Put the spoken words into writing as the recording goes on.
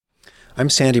I'm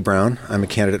Sandy Brown. I'm a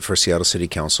candidate for Seattle City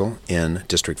Council in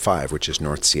District 5, which is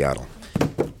North Seattle.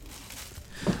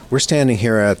 We're standing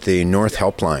here at the North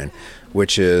Helpline,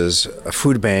 which is a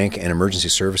food bank and emergency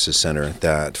services center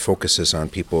that focuses on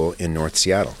people in North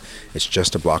Seattle. It's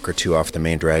just a block or two off the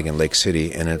main drag in Lake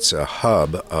City, and it's a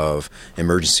hub of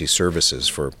emergency services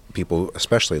for people,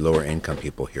 especially lower income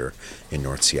people here in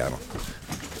North Seattle.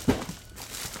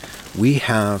 We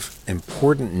have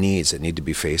important needs that need to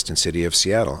be faced in the city of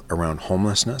Seattle around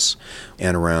homelessness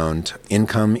and around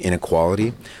income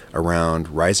inequality, around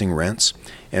rising rents.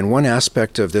 And one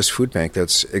aspect of this food bank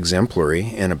that's exemplary,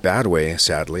 in a bad way,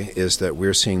 sadly, is that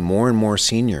we're seeing more and more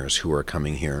seniors who are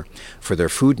coming here for their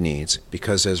food needs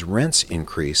because as rents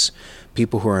increase,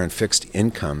 people who are on fixed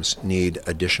incomes need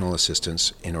additional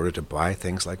assistance in order to buy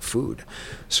things like food.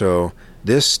 So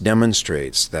this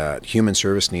demonstrates that human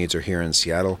service needs are here in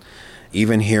Seattle,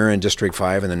 even here in District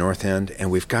 5 in the North End, and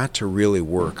we've got to really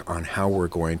work on how we're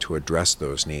going to address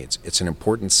those needs. It's an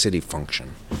important city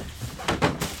function.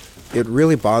 It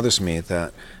really bothers me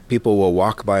that people will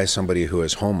walk by somebody who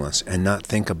is homeless and not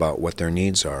think about what their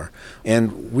needs are.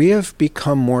 And we have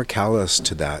become more callous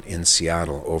to that in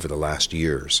Seattle over the last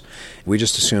years. We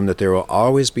just assume that there will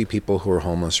always be people who are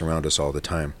homeless around us all the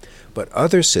time. But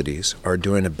other cities are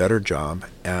doing a better job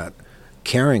at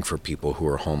caring for people who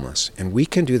are homeless. And we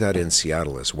can do that in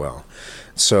Seattle as well.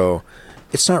 So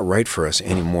it's not right for us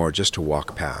anymore just to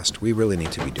walk past. We really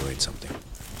need to be doing something.